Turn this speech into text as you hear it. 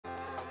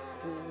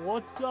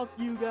What's up,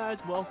 you guys?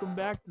 Welcome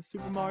back to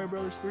Super Mario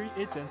Bros. 3.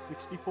 It's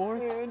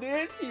N64. And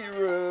it's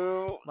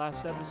Hero.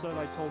 Last episode,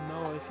 I told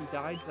Noah if he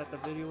died that the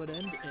video would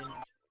end, and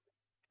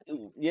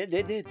Ooh, yeah,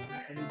 they did.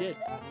 he did.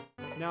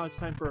 Now it's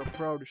time for a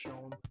pro to show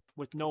him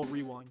with no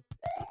rewind.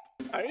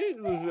 I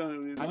didn't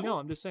lose any. I know,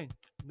 I'm just saying.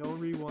 No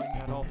rewind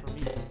at all for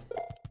me.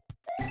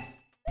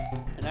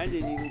 And I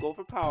didn't even go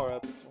for power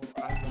up.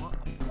 Well, I want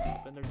a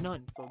power-up, and there's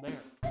none, so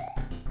there.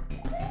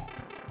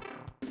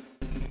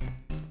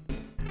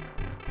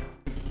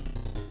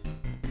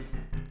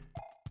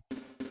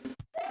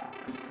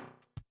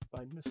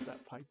 I missed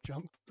that pipe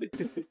jump.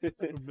 That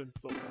would have been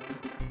so bad.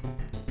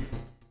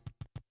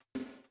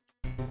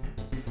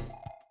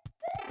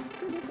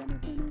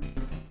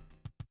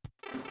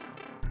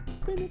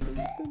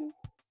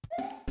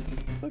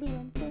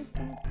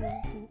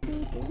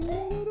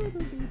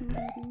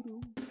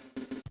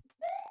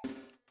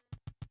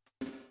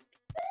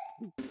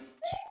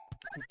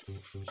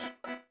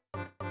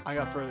 I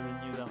got further than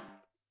you, though.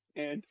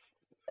 And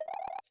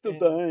still And-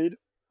 died.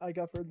 I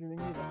got further than you,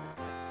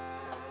 though.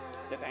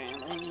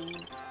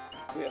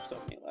 We have so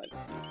many lives.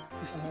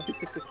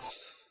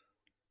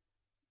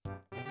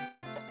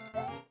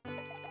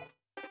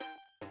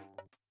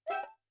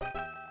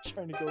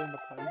 Trying to go in the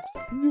pipes.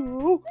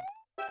 No.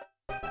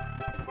 I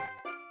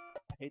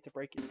hate to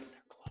break it, but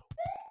they're close.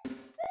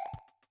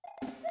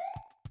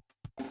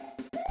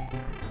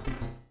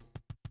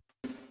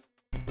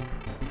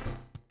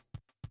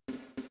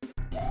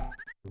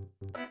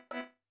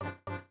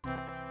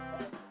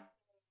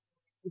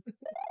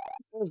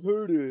 I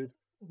heard it.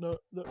 No,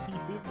 he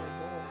bit my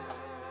balls.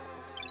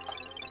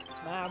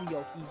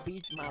 Mario, he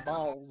beats my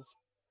balls.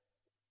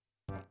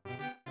 Alright,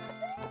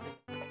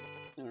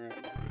 Mario,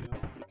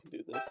 you can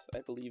do this. I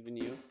believe in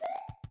you.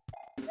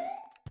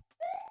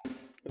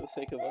 For the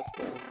sake of us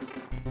both.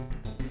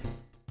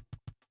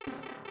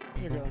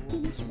 You're gonna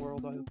love this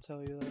world, I'll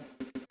tell you that.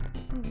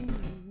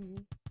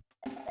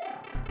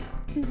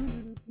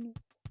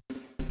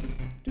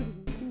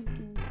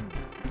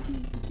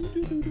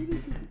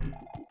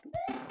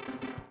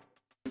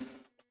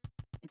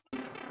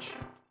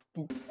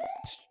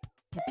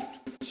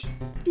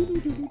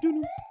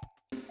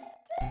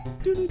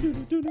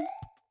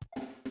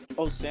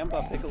 Oh,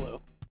 Samba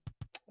Piccolo.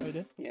 Oh, you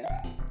did?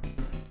 Yeah.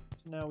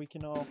 So now we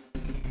can all...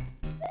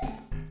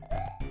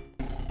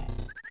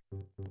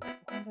 Why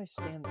did I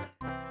stand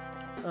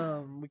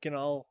there? We can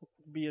all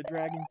be a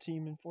dragon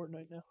team in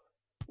Fortnite now.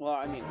 Well,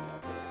 I mean,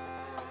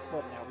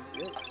 Well, now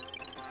we will.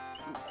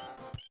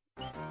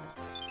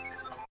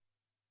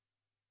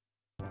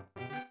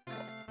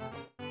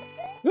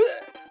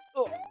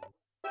 oh.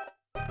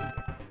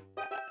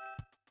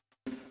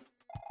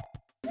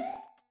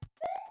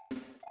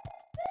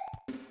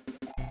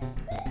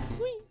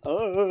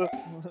 Oh.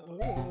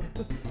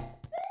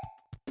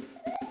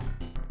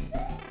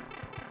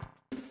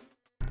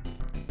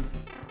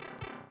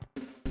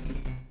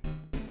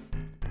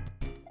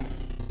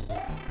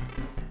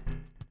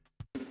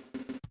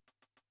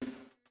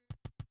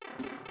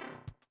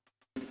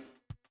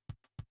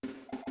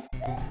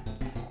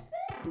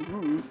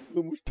 Ooh,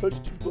 almost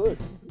touched his butt.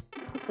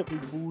 His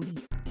booty.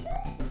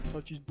 Don't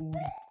touch his booty.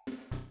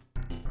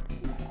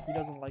 He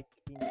doesn't like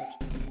being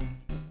touched in the booty.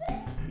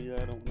 Yeah,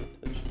 I don't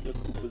want to touch the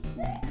Koopa's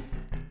booty.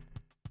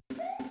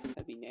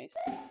 That'd be nice.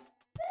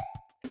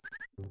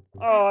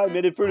 Oh, I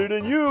made it further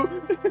than you!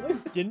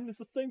 No, didn't. It's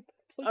the same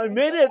place. I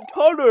made it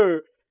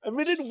taller! I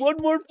made it one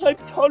more pipe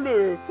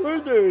taller!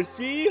 Further,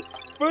 see?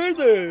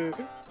 Further!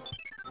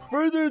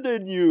 Further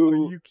than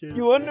you! Are you kidding?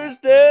 You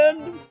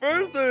understand?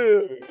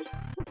 Further!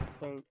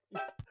 So,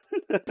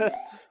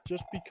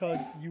 just because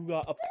you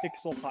got a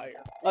pixel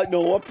higher.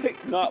 No,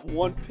 not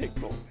one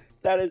pixel.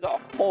 That is a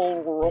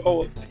whole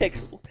row of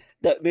pixels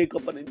that make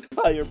up an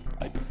entire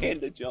pipe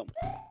and a jump.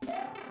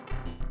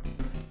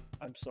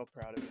 I'm so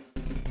proud of you.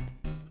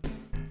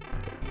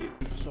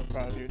 I'm so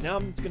proud of you. Now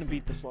I'm gonna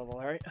beat this level,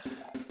 alright?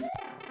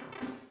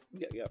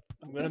 Yeah.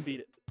 I'm gonna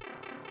beat it.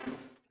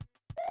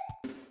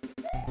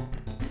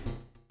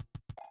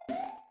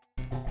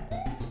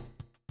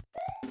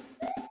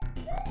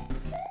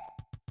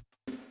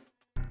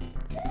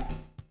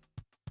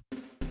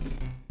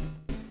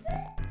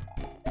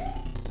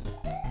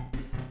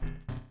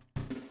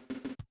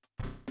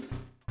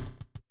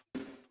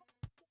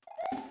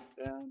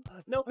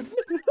 No.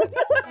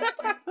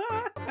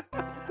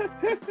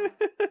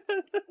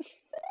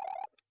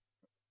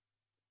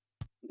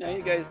 Now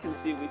you guys can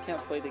see we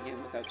can't play the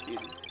game without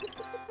cheating.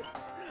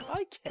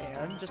 I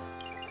can, just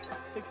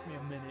it takes me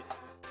a minute.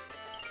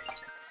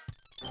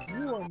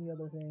 You, on the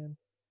other hand,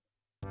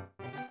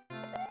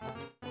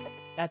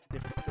 that's a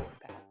different story,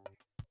 pal.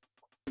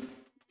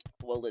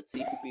 Well, let's see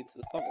who beats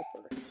this level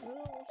first.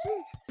 We'll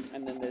see.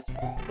 And then this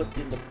puts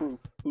in the proof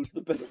who's the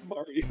better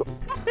Mario.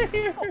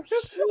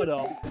 Shut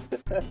up.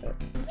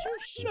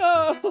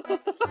 Shut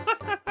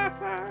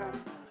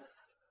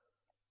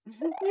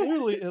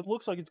Clearly, it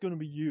looks like it's gonna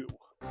be you.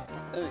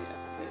 Oh,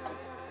 yeah.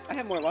 I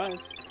have more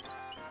lives.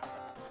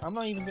 I'm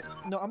not even.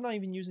 No, I'm not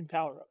even using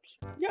power ups.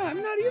 Yeah,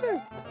 I'm not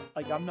either.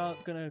 Like, I'm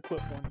not gonna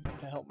equip one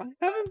to help me.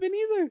 I haven't been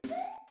either.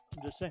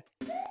 I'm just saying.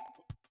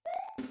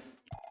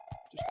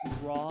 Just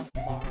raw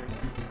Mario.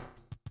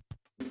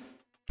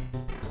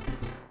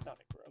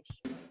 Sounded gross.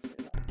 I didn't say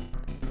that.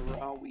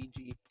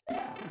 Waluigi.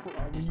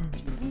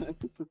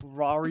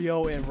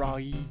 Rario and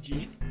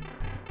Raiji.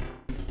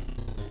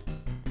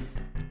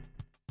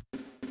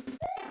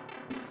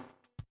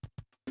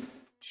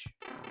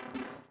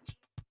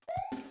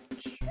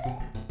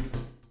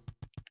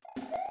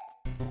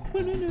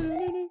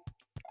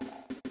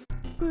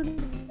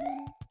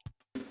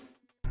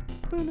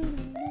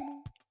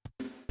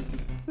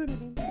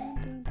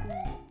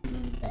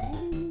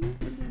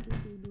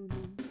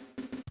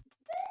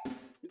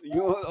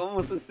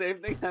 Almost the same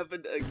thing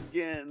happened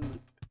again.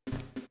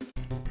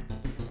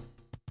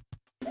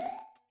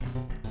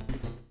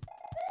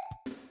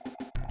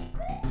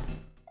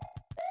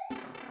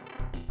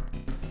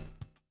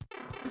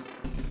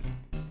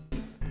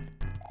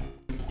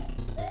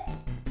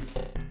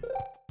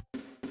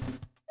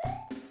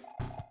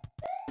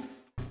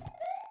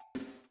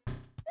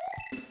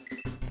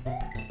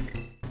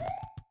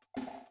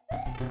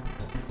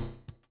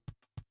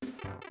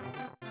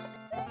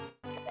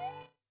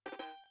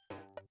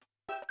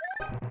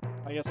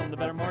 I guess I'm the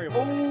better Mario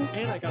player.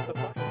 And I got the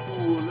fire.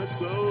 Ooh, let's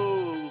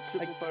go!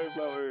 Triple fire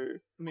flower.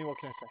 I mean, what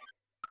can I say?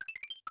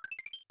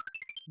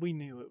 We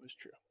knew it was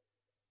true.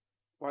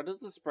 Why does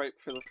the sprite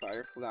for the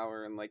fire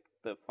flower and like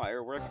the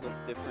firework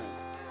look different?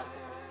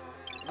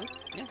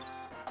 Yeah.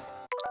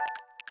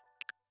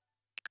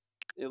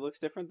 It looks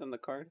different than the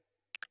card.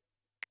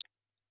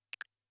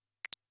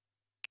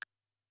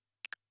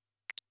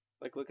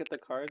 Like, look at the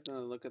cards and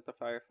then look at the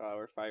fire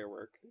flower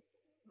firework.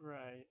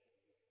 Right.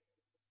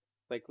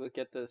 Like, look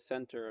at the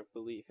center of the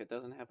leaf. It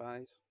doesn't have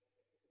eyes.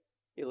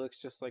 It looks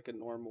just like a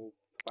normal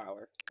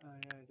flower. Oh,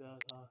 yeah, it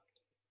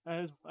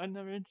does, I've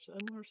never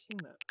seen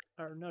that.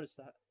 Or noticed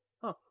that.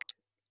 Huh.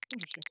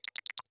 Interesting.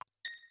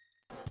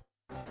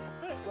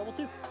 Alright, level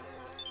 2.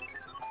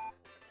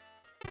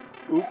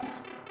 Oops.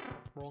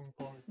 Wrong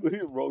part.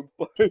 Wrong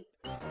part.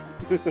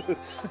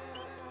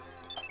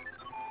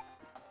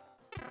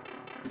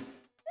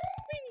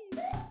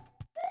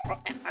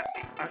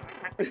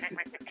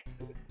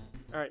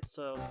 Alright,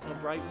 so the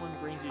right one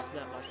brings you to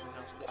that mushroom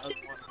house. The other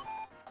one.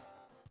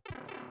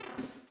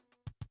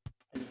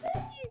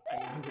 I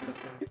didn't get the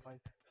thing if I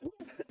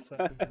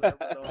seconds there,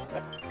 but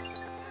alright.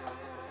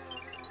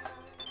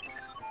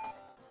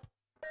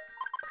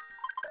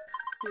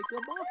 Pick a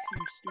box,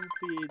 you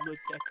stupid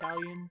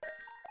Italian.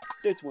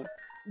 This one.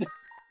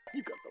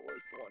 You got the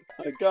worst one.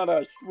 I got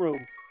a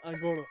shroom. I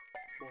got a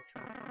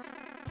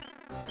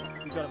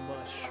mushroom. You got a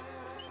mush.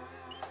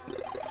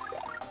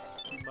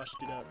 You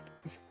mushed it up.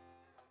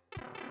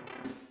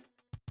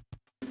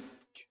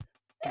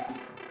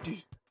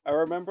 I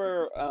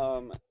remember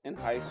in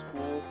high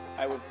school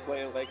I would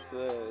play like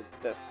the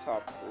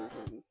desktop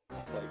version,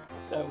 like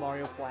Oh,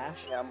 Mario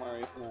Flash? Yeah,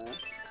 Mario Flash.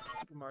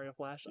 Super Mario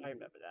Flash? I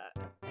remember that.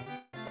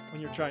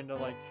 When you're trying to,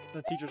 like,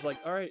 the teacher's like,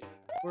 alright,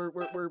 we're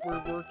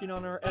working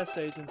on our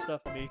essays and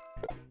stuff, and me.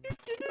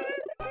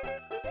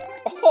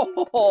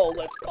 Oh,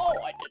 let's go!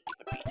 I didn't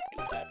even mean to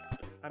do that.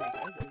 I mean,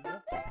 there you go.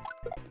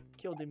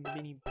 Kill them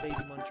mini baby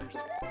munchers.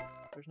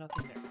 There's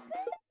nothing there.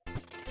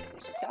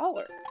 It's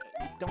 $1.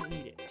 You don't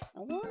need it. I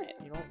want it.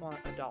 You don't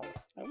want $1.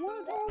 I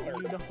want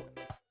 $1. You don't.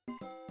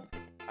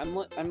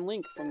 I'm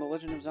Link from The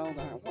Legend of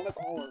Zelda. I want $1.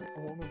 I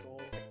want $1.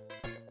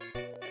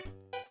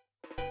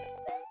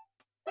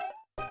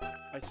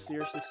 I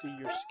seriously see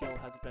your skill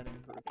has been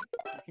improving.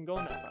 You can go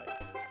in that fight.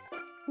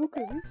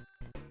 Okay.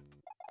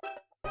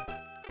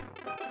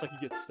 It's like you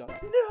get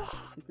stuck. No!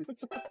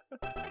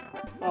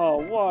 Oh,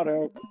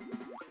 water.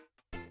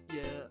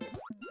 Yeah,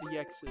 the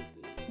exit is,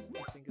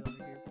 I think, over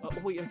here. Oh,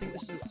 wait, I think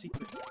this is a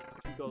secret. If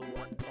you go all the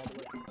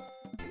way.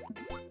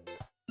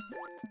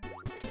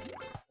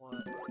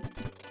 One.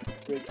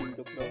 Breaking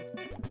the floor.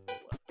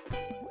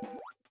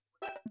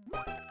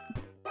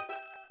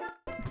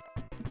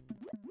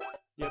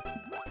 Yep.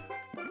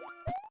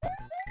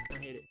 I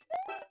hate it.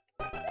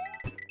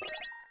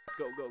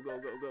 Go, go, go,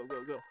 go, go, go,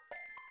 go.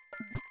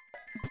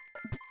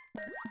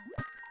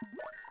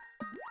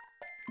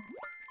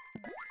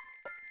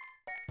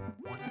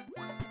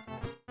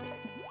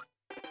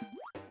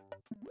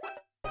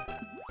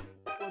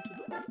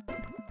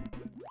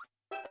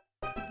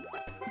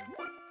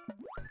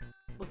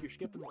 Look, you're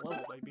skipping the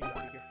level by being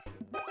over here.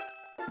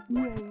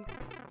 Yay.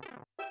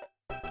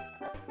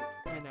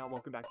 And now,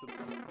 welcome back to the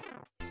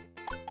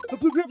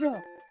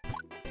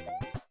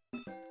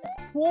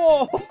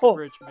Whoa!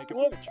 bridge. Make it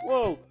Whoa! bridge.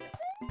 Whoa!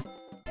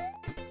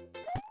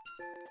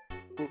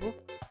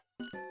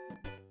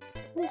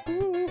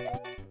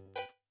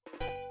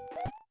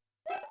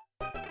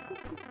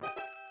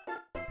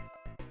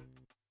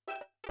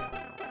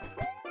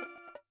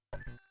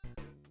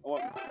 I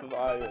want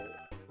fire.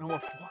 I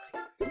want fire.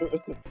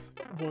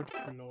 I want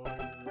fire.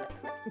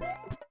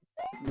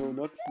 No,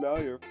 not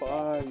flyer,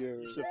 fire.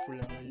 You said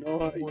fire. No,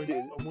 I want,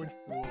 didn't. I want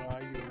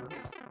fire.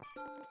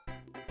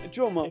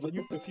 Drum up.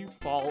 If you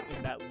fall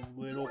in that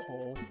little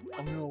hole,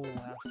 I'm gonna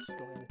laugh so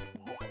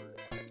hard.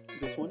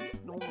 This one?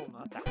 No,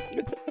 not that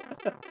one.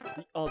 The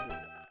other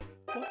one.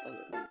 What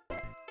other one?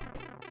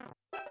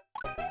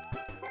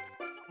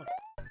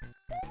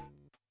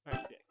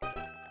 Alright, you did.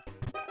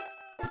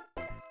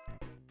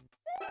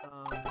 I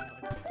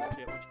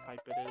forget which pipe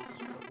it is,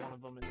 but one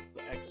of them is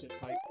the exit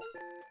pipe.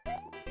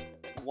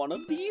 One of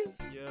these?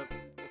 Yep.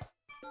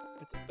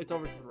 It's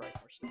over to the right,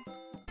 Marcy.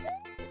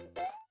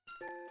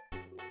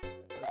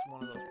 That's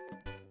one of those.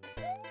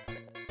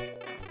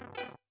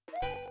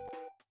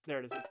 There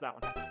it is, it's that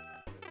one.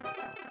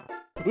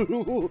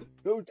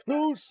 No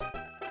close.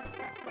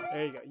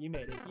 There you go, you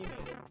made it, you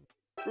made it.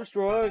 First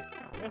try.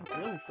 Yeah,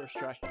 really, first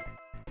try.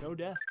 No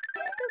death.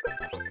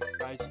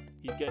 Guys,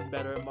 he's getting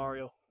better at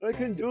Mario. I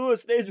can do a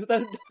stage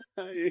without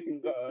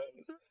dying,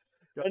 guys.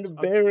 And I'm-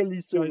 barely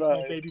Guys, survive.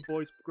 my baby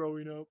boy's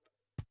growing up.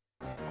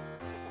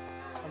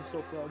 I'm so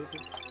proud of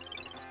him.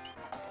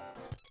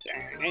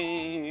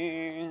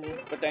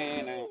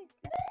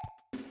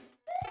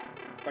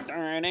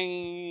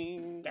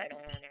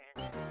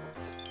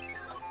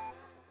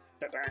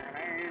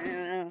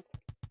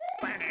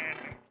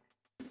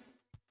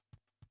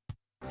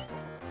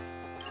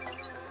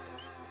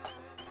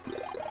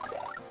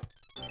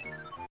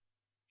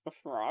 A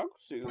frog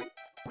suit.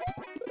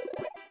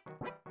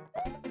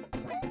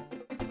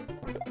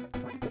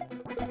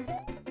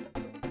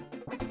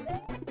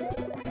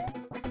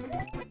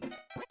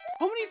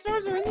 How many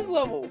stars are in this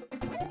level?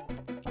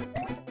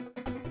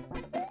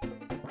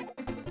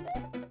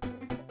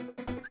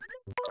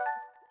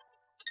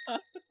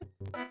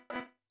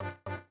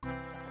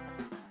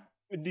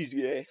 These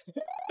guys.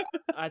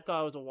 I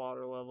thought it was a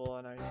water level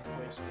and I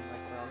wasted my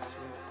crown suit.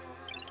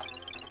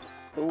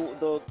 The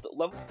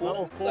level 4,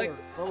 Level 4. like,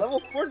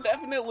 level 4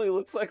 definitely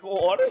looks like a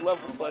water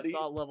level, I buddy.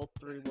 thought level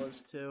 3 was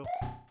too.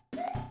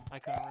 I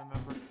couldn't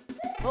remember.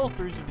 Level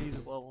 3 is an easy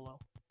level though.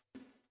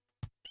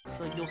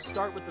 So you'll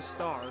start with the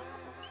star,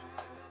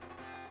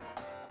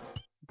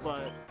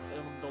 but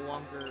the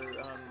longer,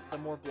 the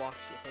more blocks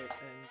you hit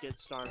and get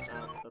stars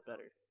out, the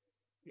better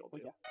you'll do.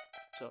 Yeah.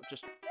 So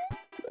just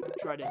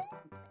try to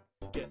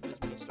get as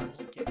many stars as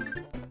you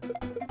can.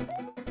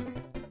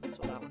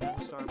 So that one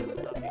has a star, but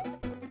without the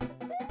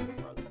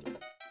other.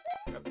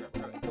 Grab.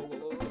 Go.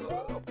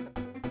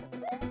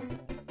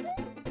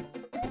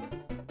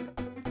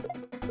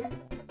 Hit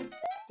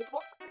the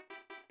block.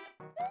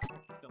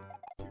 No,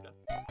 you're done.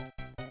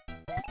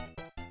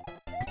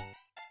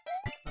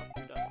 No,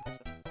 you're done.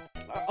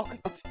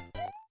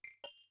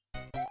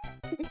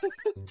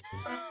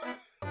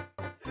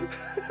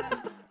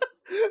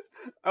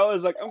 I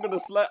was like, I'm gonna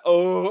slap.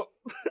 Oh.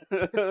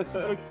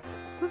 The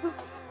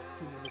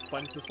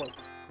spine's just like,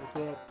 what's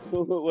up?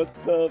 What's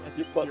up? As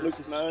Your he butt looks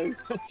pierces- nice.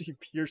 As he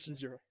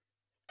pierces your.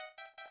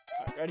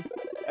 Alright, ready?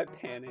 I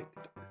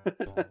panicked.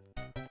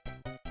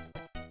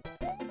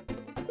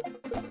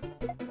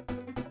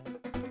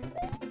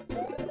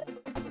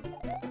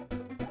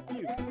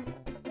 You.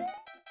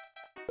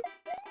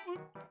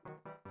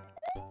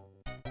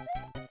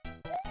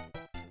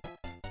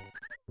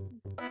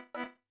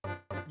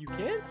 You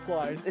can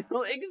slide.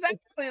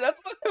 Exactly, that's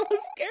why I was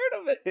scared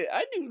of it.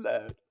 I knew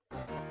that.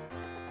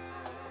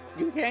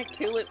 You can't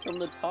kill it from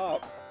the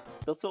top.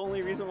 That's the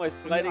only reason why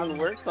sliding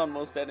works on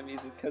most enemies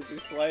is because you're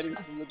sliding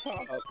from the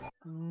top.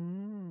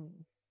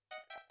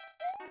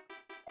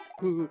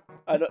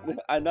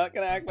 I'm not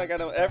gonna act like I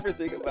know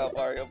everything about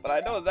Mario, but I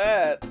know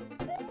that.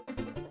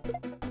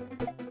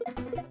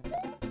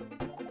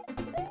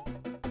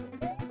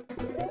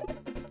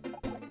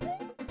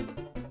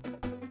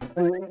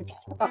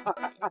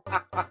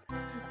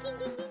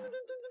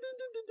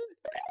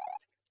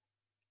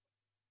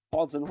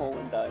 Falls in hole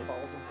and dies.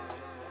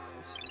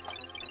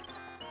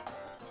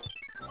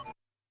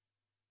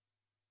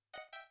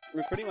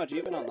 We're pretty much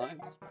even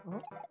online.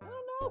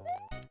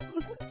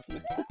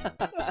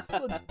 That's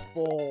a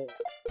ball.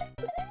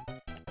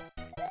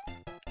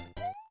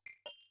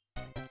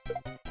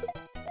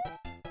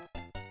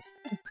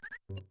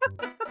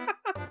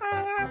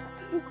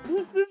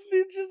 This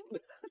dude just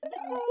dead.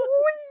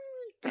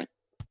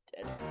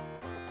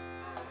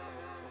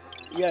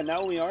 Yeah,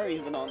 now we are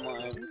even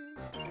online.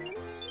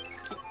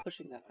 Keep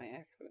pushing that by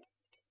accident.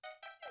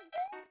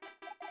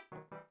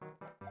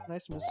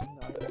 Nice missing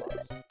the other box.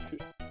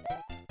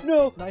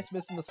 No! Nice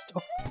missing the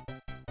star.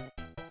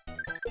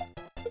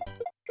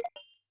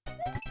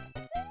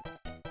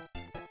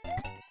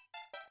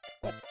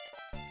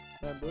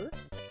 Remember?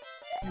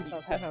 You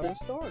have to have the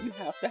star. You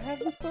have to have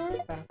the star?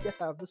 You have to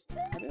have the star.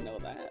 I didn't know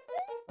that.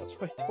 That's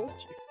what I told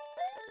you.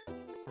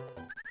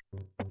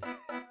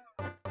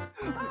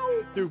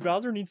 Dude,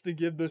 Bowser needs to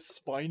give this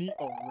Spiny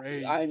a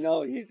raise. I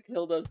know, he's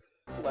killed us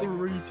like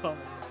 3 times.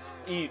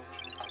 each.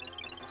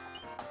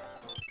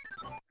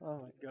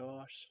 Oh my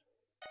gosh.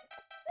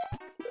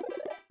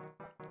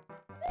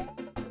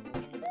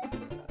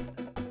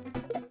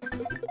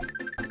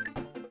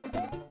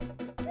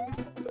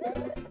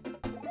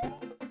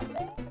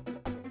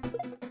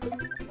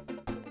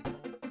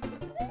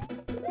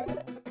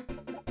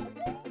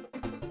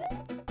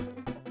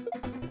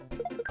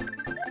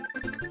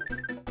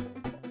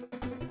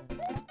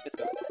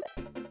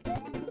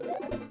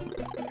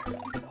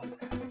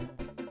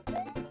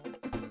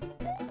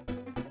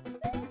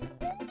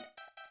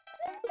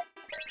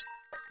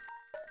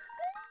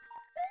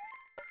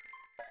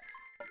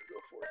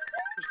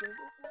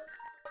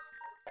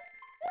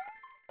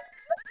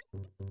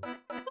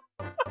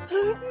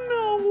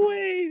 No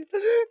way!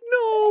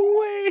 No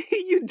way!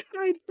 You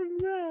died from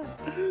that!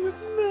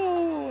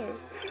 No!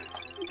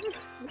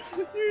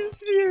 You're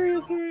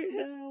serious right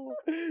now!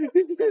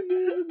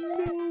 There's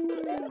no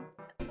way!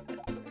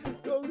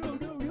 Go, go,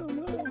 go, go,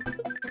 go!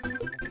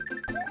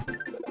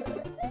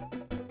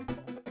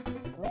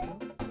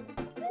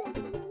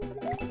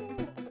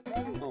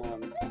 Hold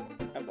on.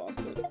 I lost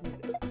it.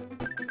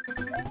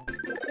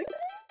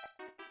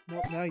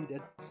 Nope, now you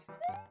did.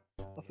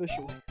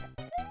 Officially.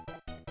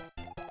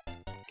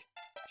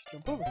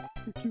 Jump over.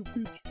 You're cute,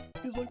 bitch.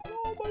 He's like,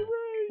 oh, my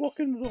race! Walk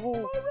into the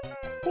hole!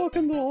 Walk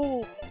in the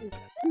hole!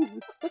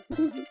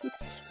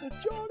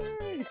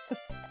 Johnny!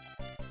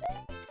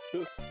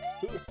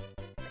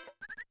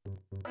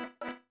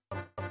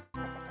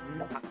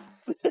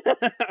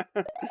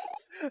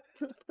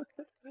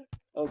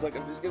 I was like,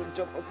 I'm just gonna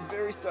jump up the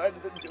very side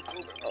and then jump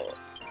over. Oh.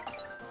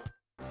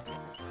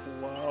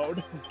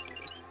 Cloud.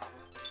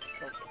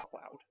 That was a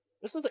cloud.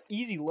 This is an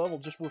easy level,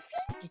 just we're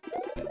just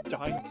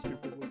dying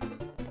stupidly.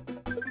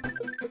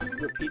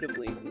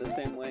 Repeatedly, in the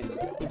same way,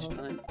 each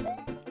time.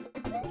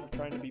 We're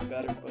trying to be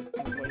better, but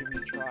the way we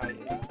try is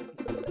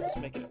just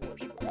making it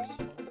worse for us.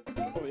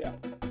 Oh yeah.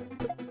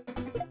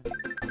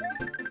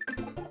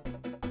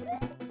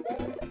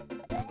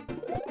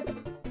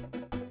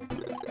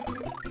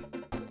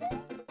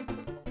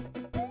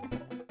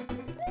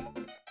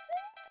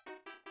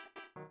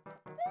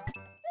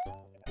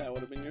 That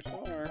would have been your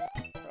star.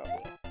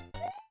 Probably.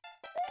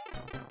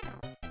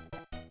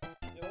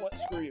 You know what?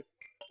 Screw you.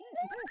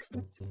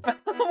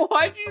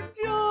 Why'd you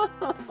jump?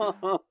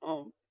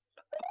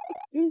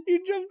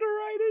 You jumped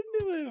right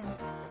into him.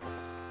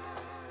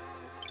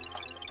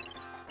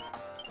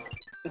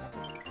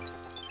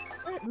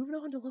 Alright, moving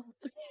on to level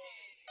 3.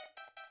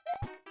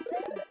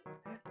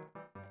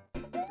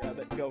 Grab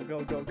it. Go,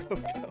 go, go, go,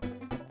 go.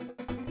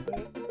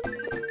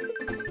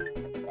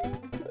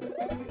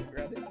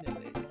 Grab it.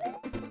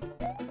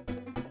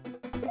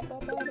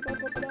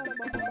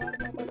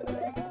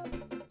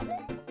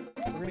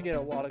 We're gonna get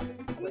a lot of...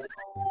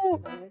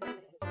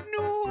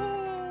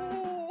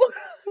 No!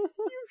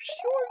 You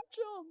short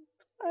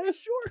jumped! I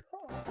short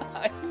hopped!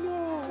 I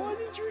know. Why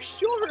did you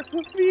short?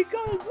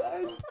 Because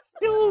I'm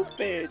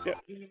stupid.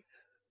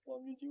 Why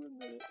did you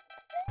admit it?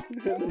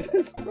 I'm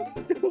just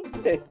stupid.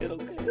 Okay.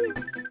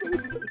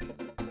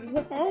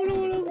 I don't know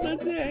what else to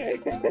say.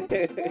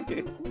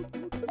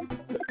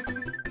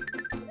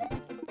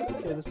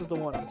 Okay, this is the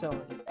one, I'm telling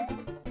you.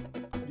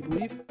 You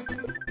believe?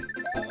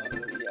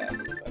 Yeah,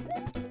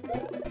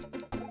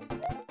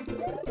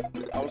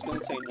 I was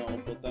gonna say no,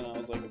 but then I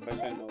was like, if I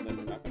say no, then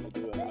you're not gonna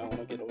do it, and I want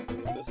to get over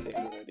with this game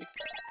already.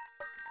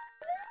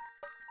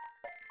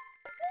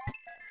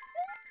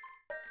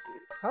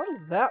 How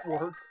does that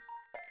work?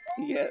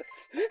 Yes.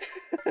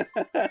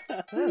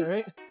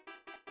 Alright.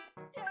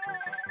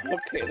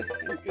 Okay,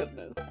 thank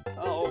goodness.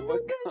 Oh my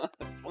god,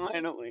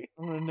 finally.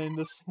 I'm gonna name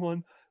this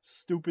one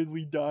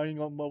Stupidly Dying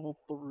on Level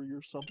 3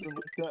 or something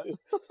like that.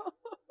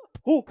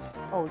 Oh!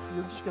 Oh,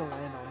 you're just gonna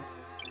land on it.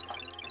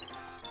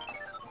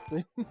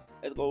 See?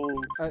 Let's go.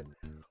 Alright,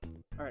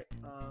 so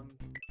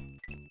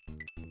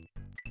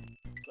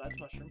that's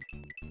mushroom.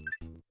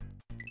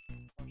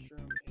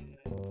 Mushroom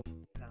and...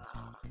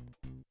 Nah.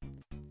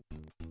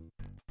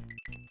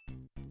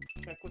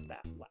 Check with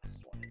that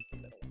last one, the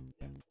middle one,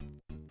 yeah.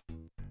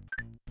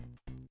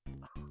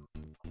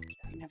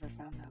 I never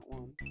found that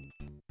one.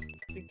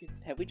 I think it's...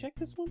 Have we checked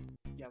this one?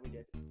 Yeah, we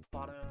did.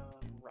 Bottom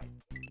right.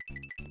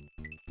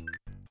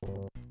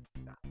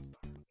 Nah, it's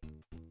not.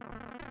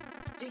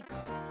 Hey.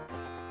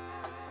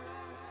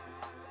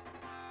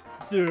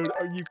 Dude,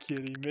 are you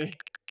kidding me?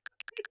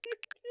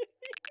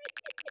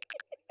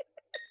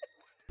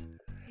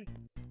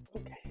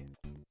 Okay.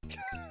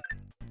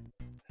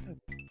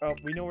 Oh,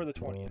 we know where the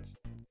 20 is.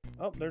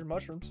 Oh, there's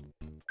mushrooms.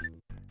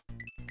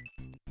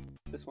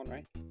 This one,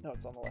 right? No,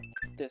 it's on the left.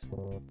 This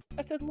one.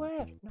 I said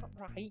left, not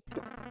right.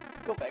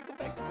 Go back, go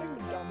back, go back.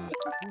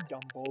 You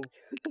dumbo.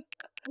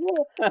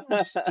 You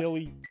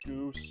silly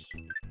goose.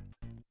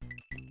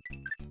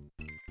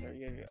 There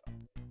you go.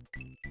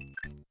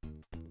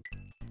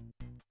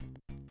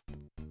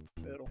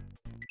 Middle.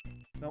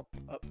 Nope,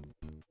 up.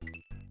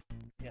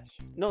 Yes.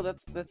 No,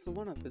 that's the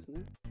one up, isn't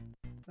it?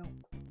 No.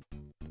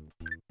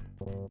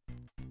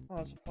 Oh,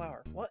 it's a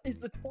flower. What is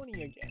the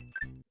 20 again?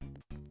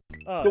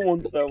 The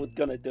one that I was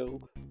gonna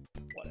do.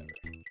 Whatever.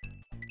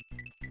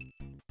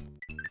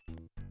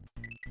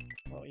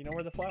 Well, you know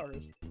where the flower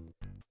is.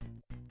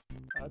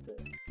 That's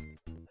it.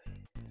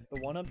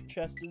 The one up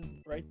chest is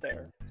right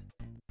there.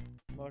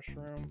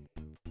 Mushroom.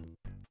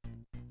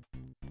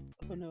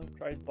 Oh no.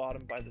 Try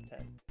bottom by the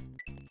 10.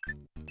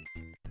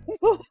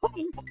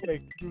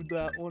 Okay, do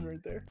that one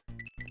right there.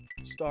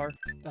 Star.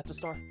 That's a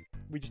star.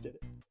 We just did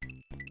it.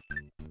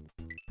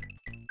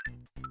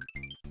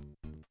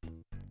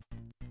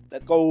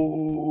 Let's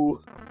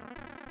go.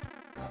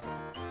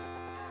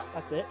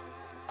 That's it.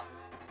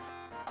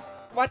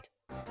 What?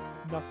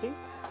 Nothing.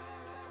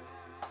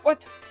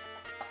 What?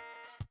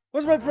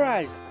 Where's my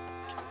prize?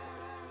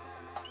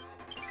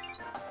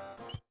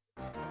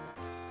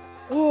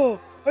 Oh,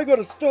 I got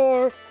a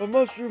star, a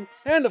mushroom,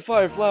 and a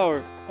fire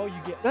flower. Oh,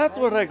 you get. That's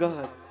what I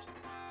flowers. got.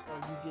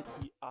 Oh, you get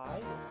the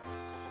eye.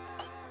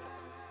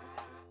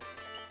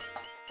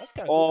 That's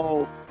kind of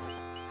cool. Oh,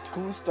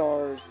 2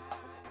 stars.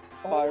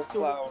 Fire so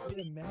flower. you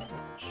get a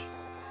match.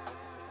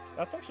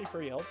 That's actually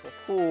pretty helpful.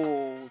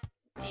 Oh,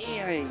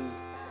 dang.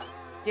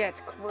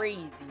 That's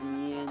crazy,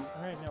 man.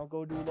 Alright, now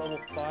go do level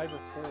 5 or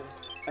 4.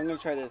 I'm gonna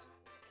try this.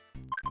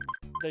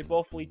 They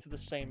both lead to the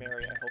same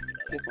area, I hope you know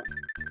This that. one.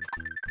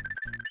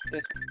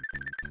 This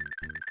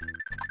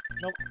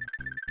Nope.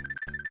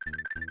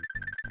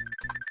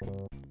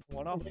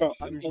 One off. one.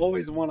 I'm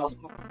always one off.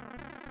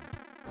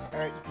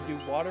 Alright, you can do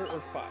water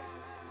or 5.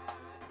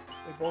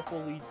 They both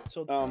will lead,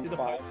 so do the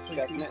 5. so you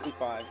Definitely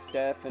 5.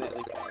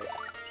 Definitely 5.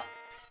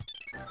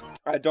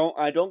 I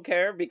don't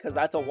care because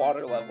that's a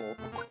water level.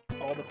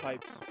 can- all the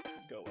pipes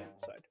go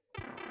inside.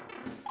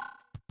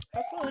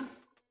 Have fun.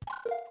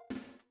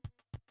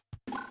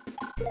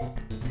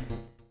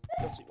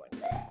 You'll see why.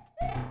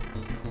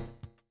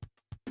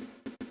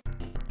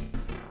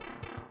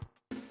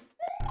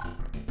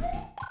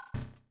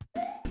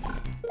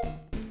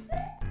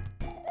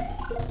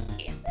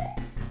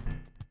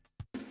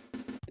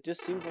 It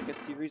just seems like a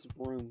series of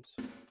rooms.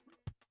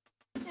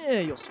 Yeah,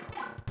 you'll see.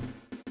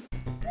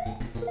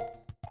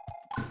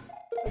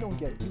 I don't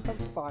get it. You have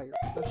fire.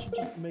 That should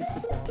just make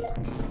the bombs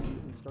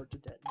immediately start to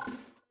detonate.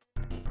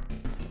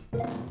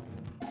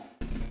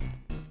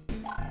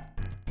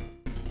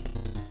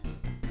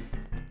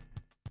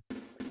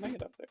 Can I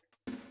get up there?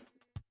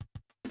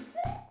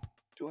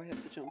 Do I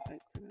have to jump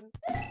height for that?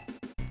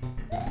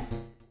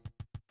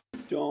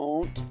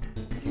 Don't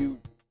you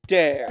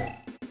dare!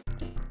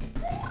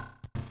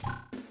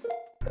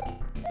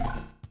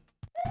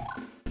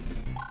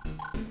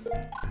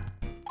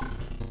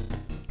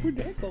 Where'd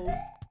that go?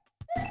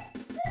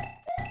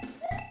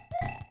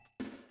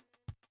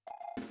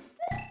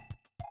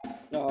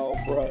 Oh,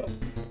 bruh.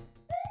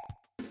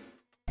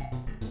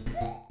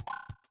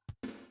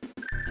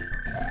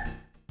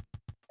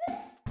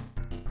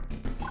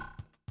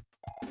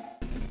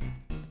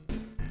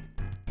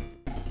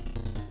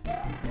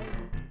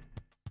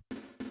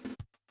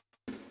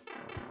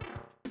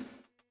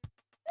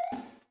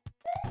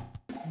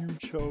 You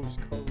chose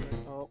correct.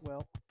 Oh,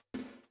 well.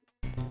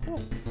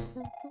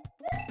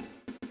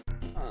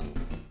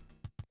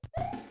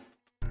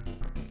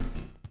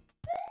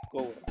 Go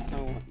away. I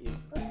don't want you.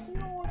 You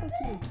don't want the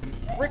team.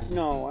 Frick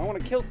no! I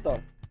want to kill stuff.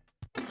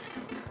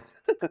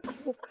 You can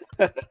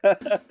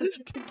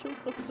kill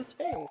stuff with the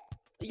tail.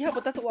 Yeah,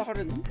 but that's a lot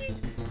harder than me.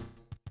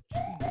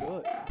 Just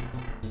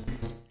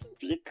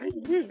be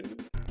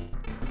good.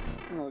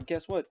 Oh,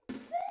 guess what?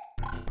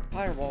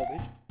 Fireball,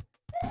 bitch.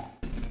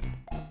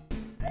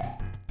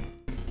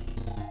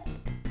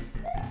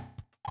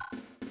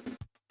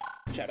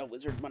 Shadow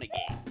Wizard money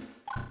game.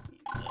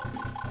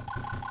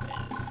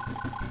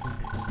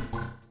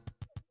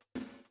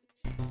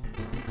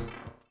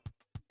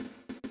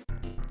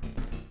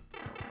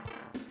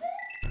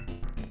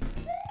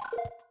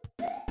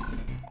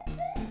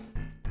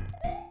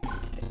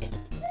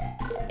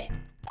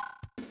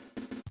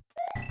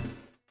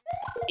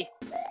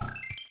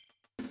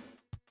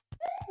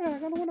 I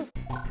got one up.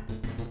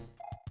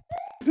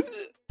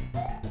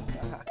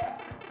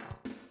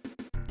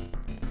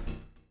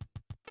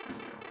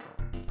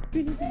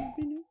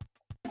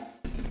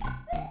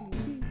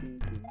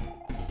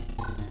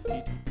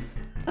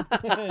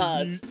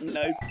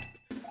 Sniped.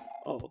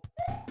 Oh.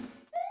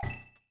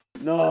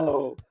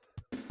 No.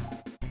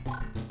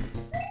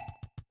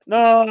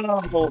 No.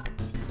 No.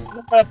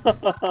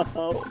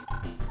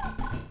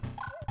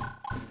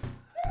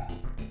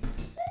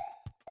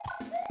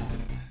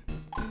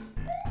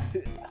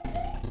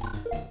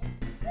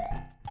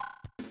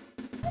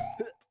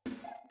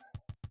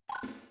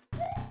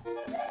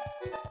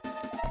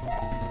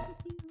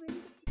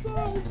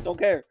 Don't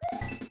care.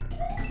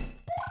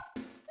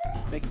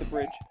 Make the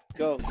bridge.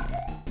 Go.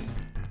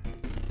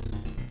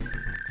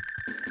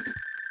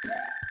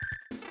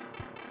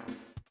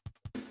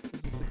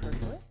 Is this the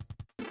correct way?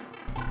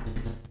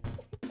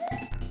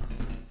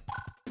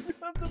 You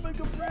have to make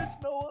a bridge,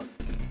 Noah.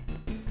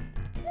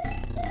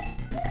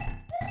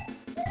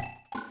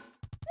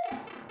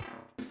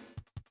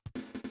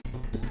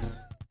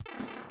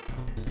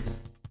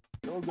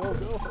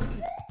 Go,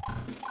 hurry.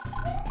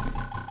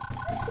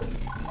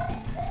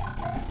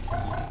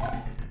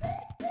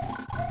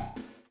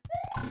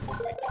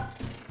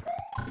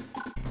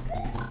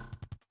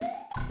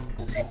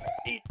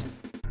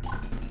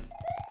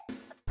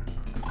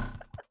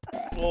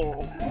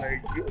 Oh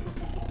my god.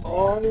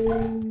 Oh.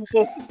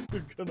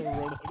 You're gonna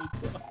run out of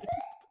time.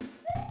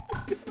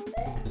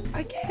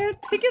 I can't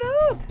pick it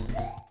up.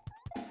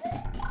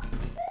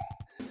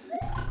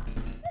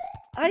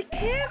 I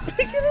can't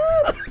pick it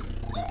up.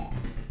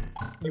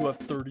 You have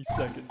 30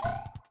 seconds.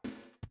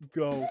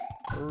 Go.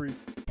 Hurry.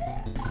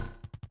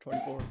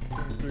 24,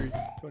 23,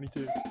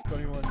 22,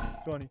 21,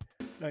 20,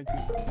 19,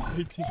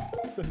 18,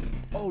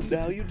 17. Oh,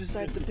 now you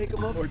decided to pick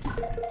them up? 14,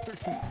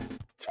 13,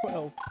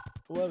 12,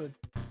 11,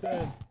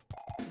 10,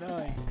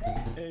 9,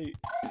 8,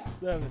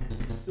 7,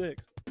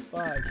 6, 5.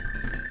 I'm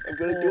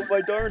gonna do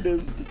my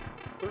darndest.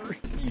 3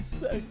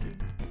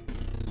 seconds.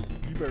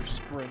 You better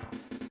sprint.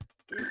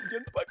 Dude,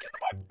 get the bucket.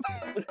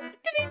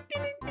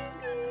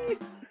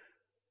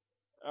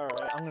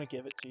 Alright, I'm gonna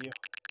give it to you.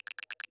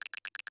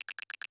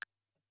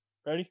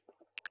 Ready?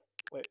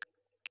 Wait.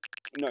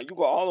 No, you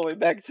go all the way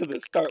back to the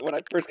start when I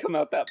first come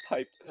out that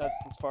pipe. That's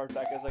as far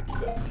back as I can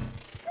go.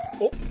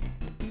 Oh!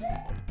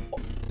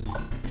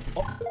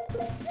 Oh!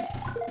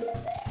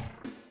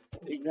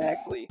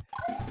 Exactly.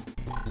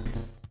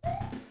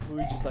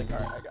 Luigi's like,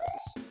 alright, I got this.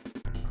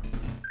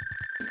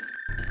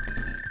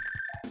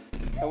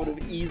 I would have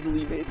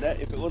easily made that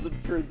if it wasn't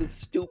for this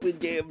stupid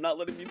game not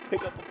letting me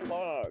pick up a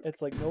block.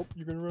 It's like, nope,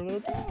 you're gonna run out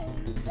of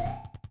time.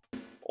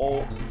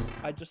 Oh,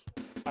 I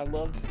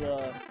love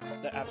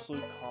the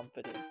absolute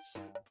confidence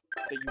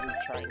that you were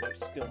trying to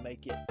still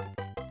make it.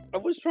 I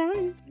was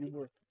trying. You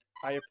were.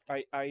 I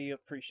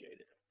appreciate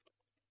it.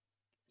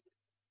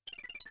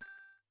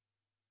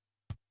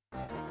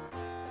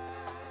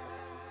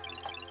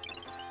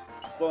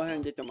 Go ahead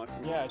and get the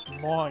mushroom. Yeah, it's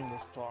mine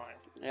this time.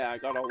 Yeah, I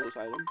got all those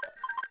items.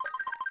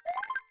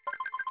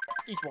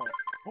 Each one.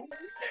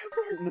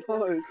 Nice,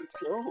 let's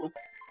go.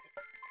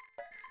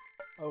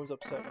 I was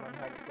upset when I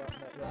hadn't gotten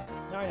that yet.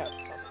 Now I have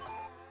something.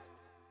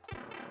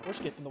 We're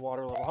skipping the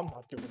water level. I'm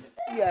not doing it.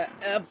 Yeah,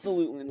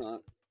 absolutely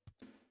not.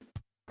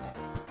 What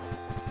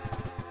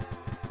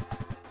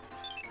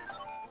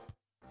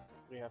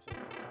do you have to do?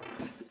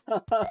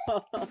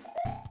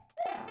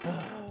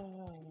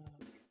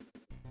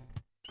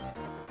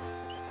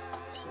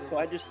 So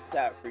I just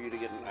sat for you to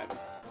get an item.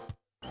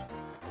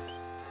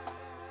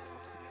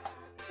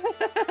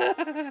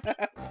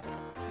 That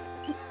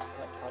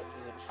pipe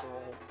is a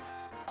troll.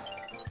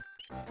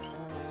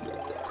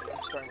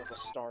 I'm starting with a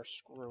star.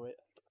 Screw it.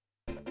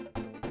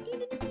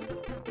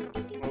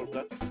 Oh,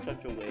 that's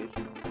such a waste.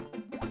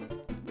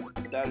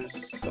 That is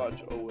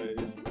such a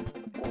waste.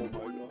 Oh my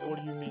god. What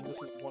do you mean? This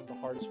is one of the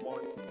hardest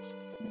water levels.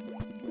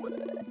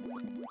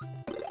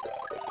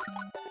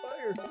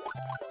 Fire!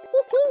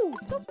 Woohoo!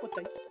 That's what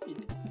I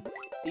needed.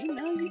 See,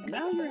 now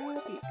you're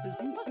happy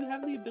because you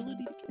have the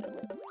ability to kill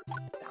it.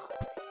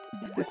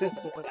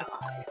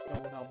 Oh,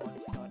 no,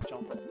 mine's not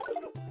jumping.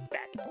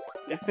 Back.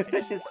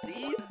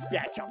 See?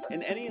 Yeah, jump.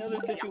 In any other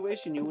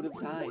situation, you would have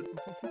died.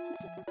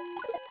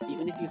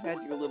 Even if you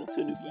had your little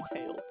tanuki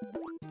tail.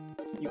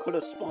 You could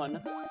have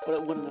spun, but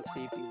it wouldn't have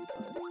saved you in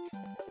time.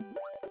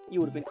 You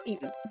would have been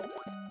eaten.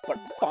 But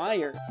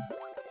fire!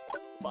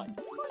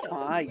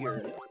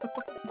 Fire!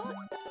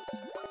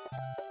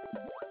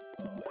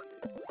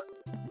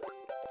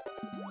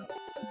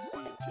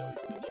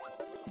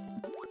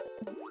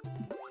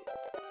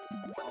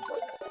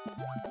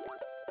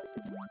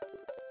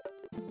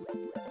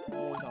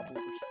 Oh, not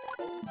bloopers.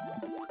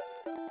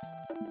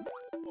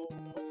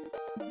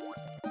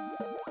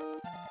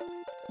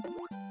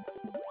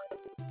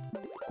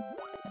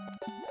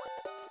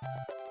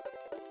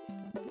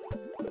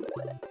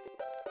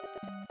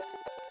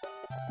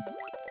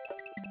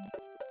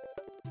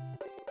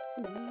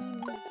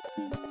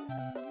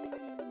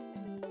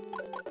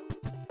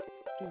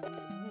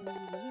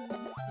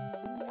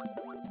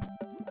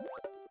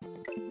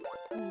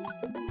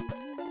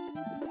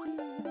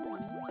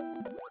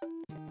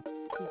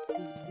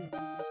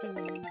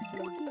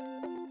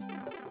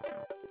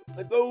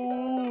 Let's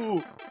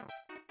go!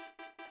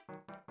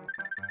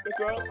 Let's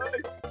go!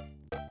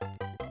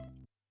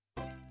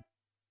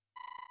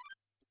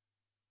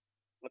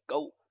 Let's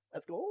go!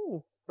 Let's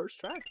go. First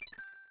try.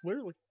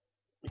 Literally.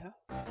 Yeah.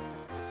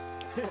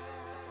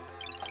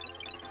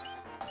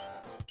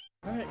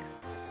 Alright.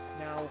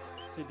 Now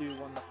to do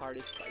one of the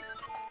hardest fights.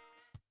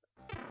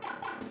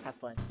 Have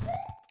fun.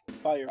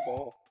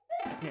 Fireball.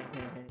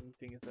 You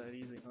think it's that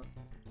easy, huh?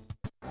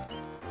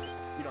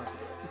 You don't have to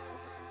do it.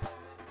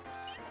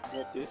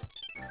 What, dude?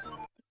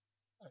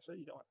 I said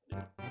you don't have to do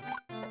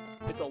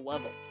it. It's a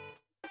level.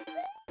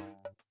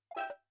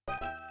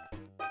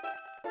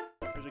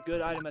 There's a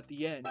good item at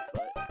the end,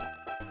 but...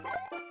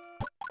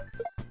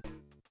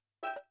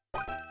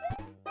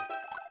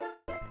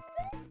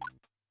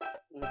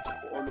 That's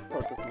all the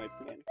part of my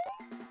plan.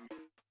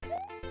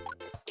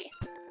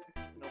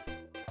 Nope.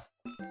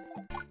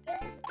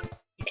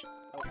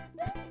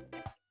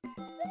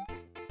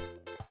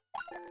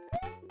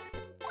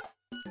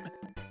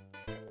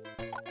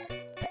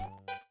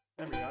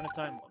 Remember, you're on a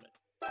time limit.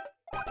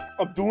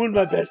 I'm doing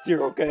my best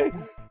here, okay?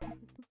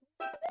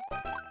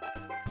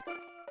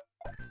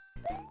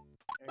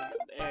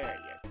 There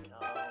you go.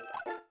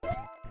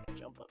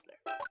 Jump up there.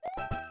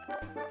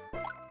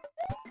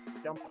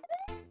 Jump up.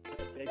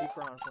 Baby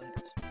prawn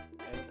flames.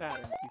 They have a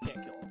pattern. You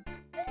can't kill them.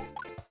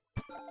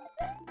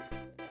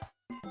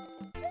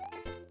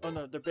 Oh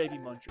no, they're baby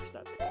munchers.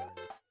 That's what they are.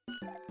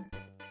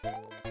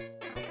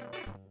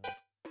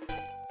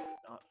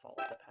 Not follow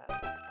the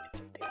pattern.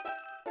 It's okay.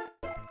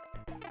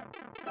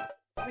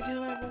 Why did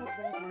I walk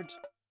backwards?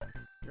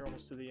 You're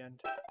almost to the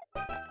end.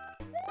 I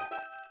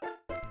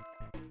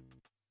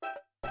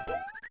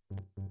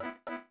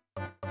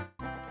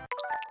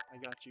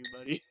got you,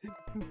 buddy.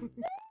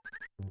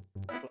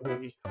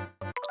 Buddy.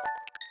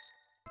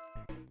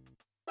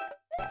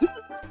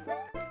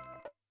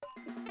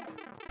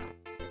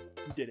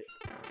 did it.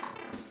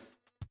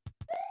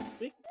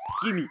 See?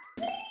 Gimme.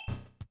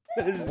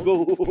 Let's I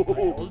go.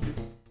 told you.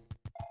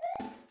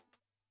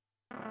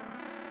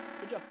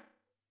 Good job.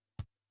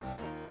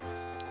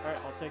 Alright,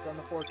 I'll take on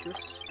the fortress.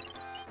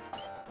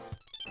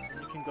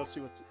 And you can go see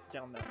what's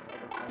down that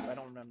other pipe. I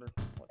don't remember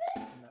what's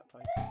in that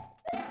pipe.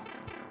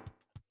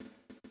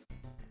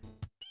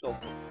 Go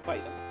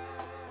fight him.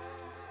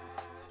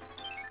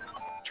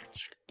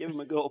 Give him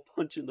a good old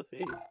punch in the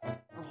face.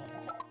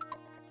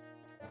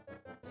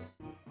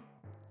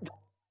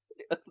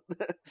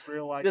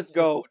 Realize Just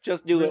go.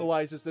 Just do it.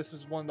 Realizes this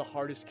is one of the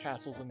hardest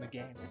castles in the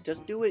game.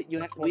 Just do it.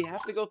 We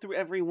have to go through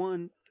every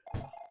one.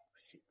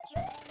 See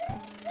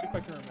if I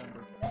can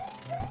remember.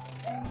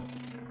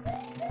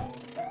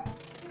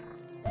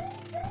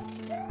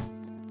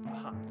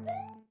 Aha.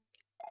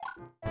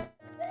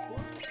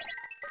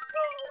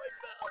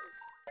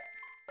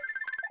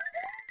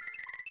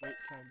 Wait,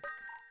 can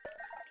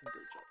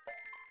bridge up.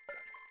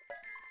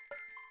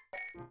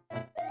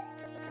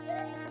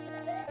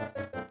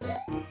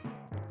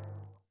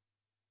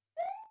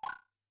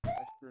 I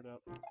screwed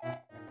up.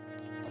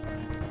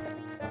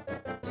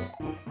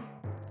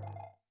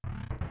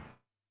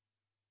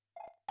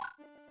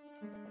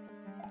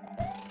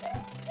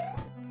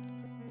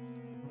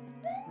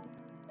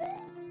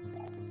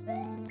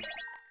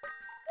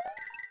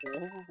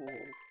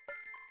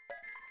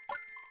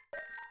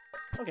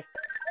 Okay.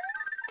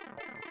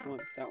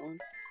 That one?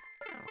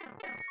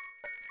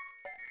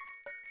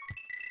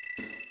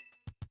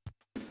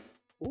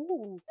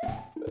 Ooh. I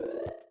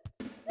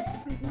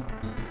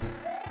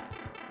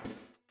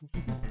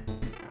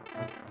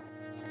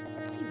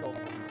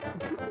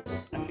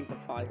think the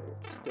fire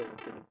still would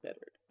have been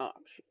better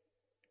option.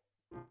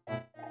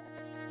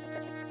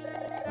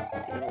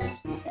 You're gonna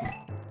lose the suit.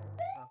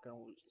 Not gonna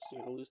lose the suit.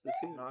 You're gonna lose the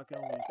suit. Not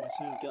gonna lose my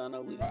suit. Gonna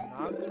lose the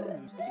Not gonna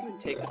lose the suit.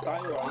 Take the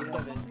fire off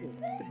of it.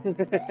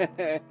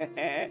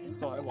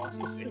 So I lost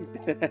the suit.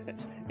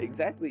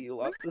 Exactly, you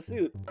lost the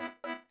suit.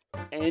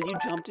 And you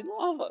jumped in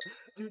lava.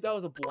 Dude, that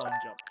was a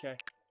blind jump, okay?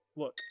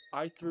 Look,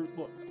 I clearly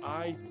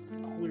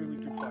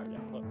threw fire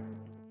down. Look.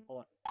 Hold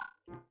on.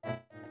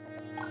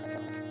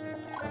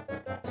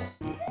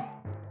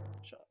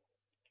 Shut up.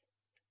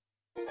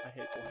 I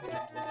hate blind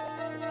jumps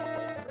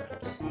like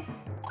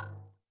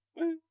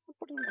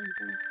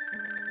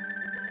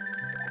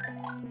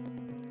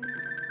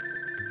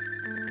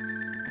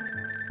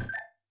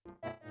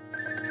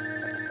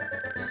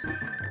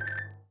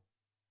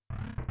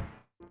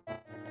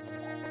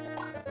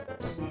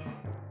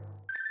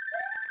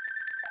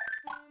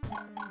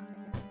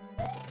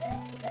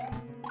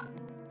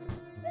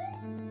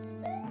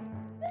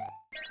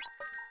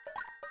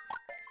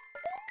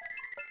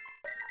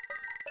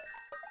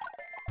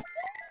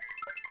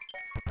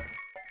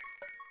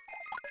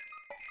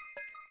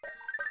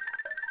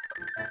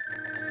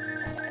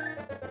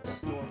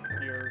door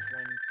appears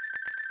when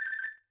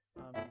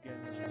you get in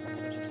this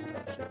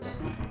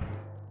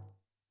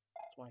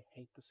That's why I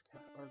hate this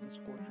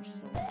fortress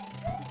so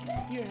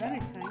much. You're out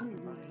of time.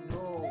 I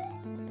know.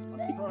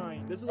 I'm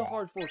trying. This is a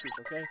hard fortress,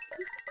 okay?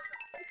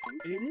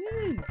 It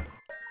is.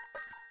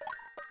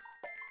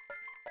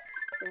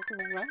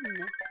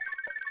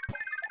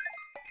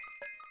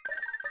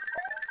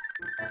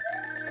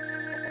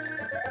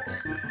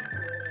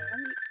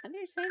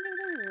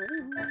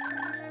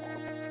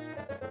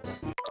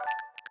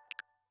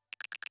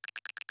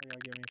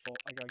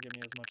 I gotta give me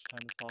as much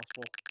time as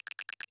possible.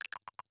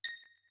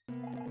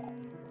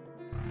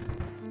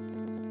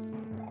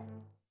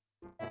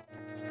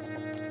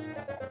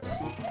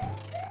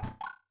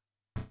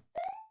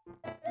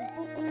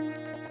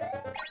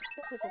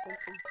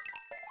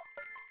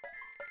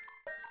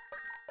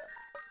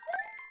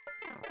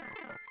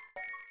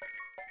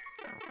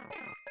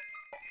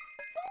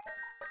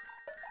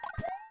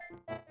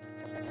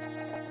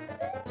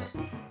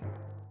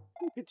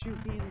 Look at you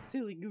being a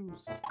silly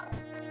goose.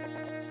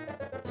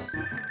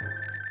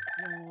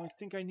 No, I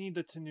think I need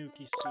the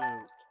Tanuki suit. Why?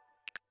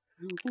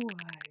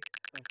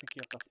 I think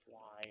you have to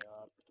fly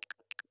up.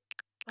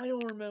 I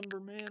don't remember,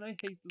 man. I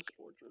hate this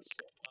fortress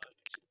so much.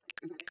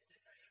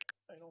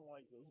 I don't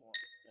like this one.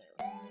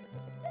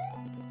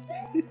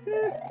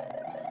 There.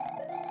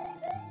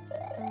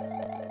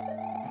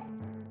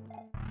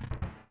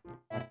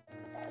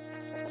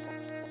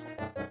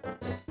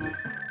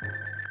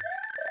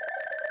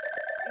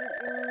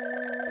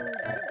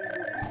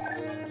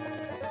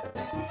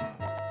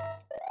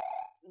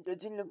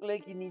 Doesn't look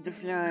like you need to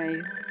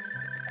fly.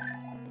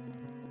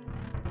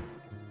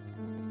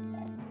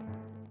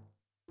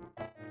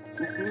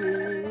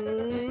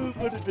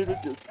 What did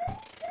it do?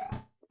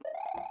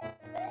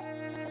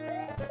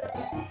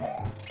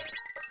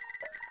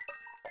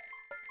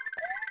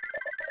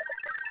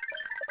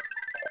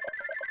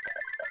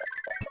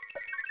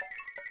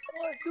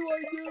 What do I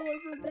do? I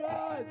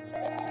forgot!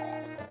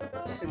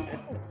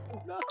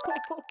 No! No!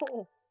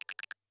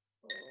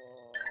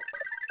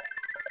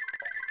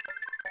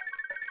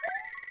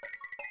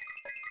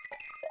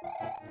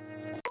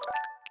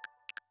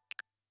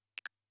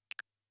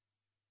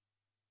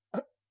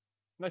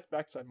 Nice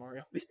backside,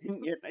 Mario.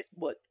 Yeah, nice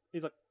butt.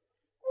 He's like,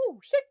 oh,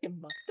 shaking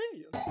my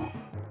tail.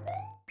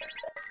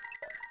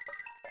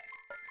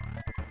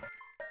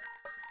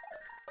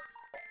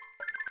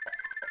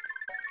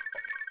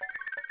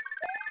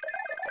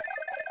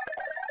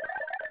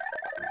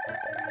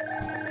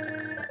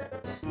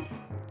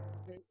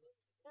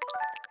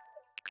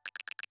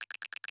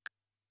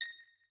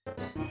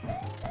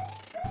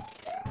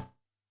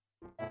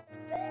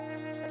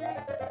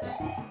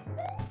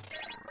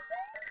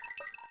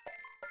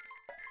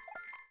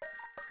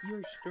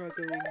 You're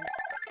struggling.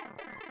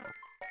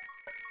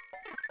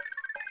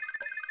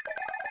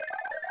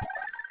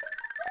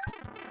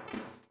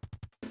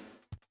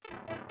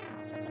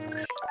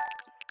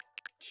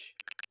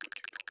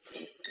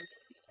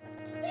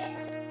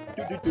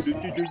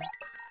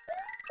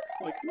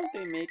 Why couldn't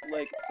they make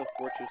like the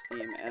fortress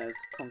theme as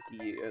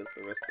funky as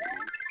the rest of them?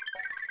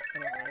 I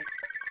know, right?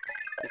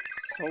 It's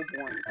so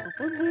boring.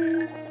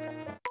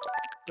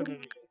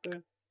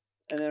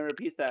 And then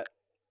repeat that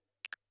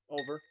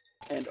Over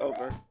and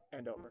over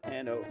and over.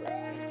 and over.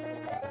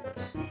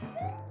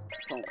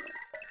 Oh.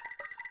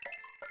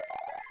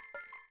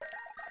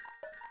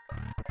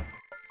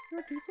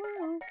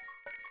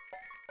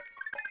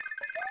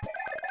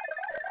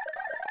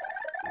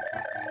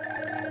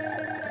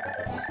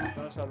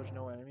 Notice how there's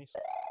no enemies?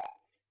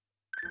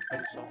 I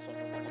just saw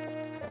something.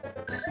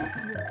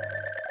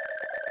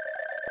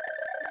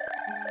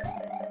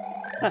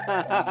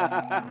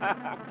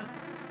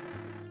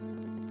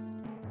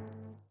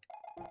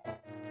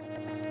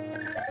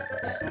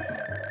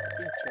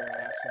 Get your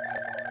ass in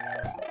there,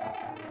 Mario.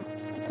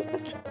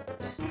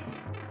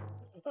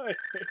 I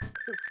hate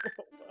this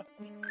so much.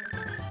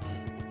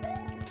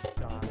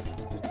 God.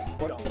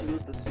 What if you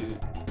lose the suit?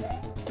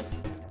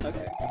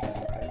 Okay.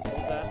 What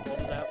was that? What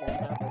was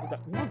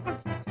that? What was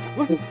that?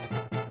 What was that?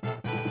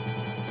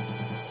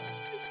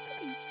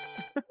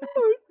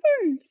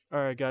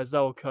 Alright guys, that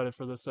will cut it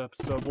for this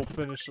episode. We'll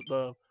finish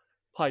the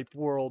Pipe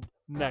World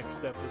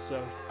next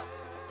episode.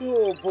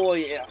 Oh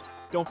boy, yeah.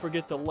 Don't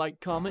forget to like,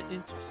 comment,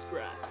 and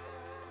subscribe.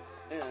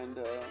 And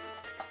we'll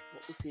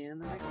see you in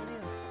the next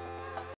video.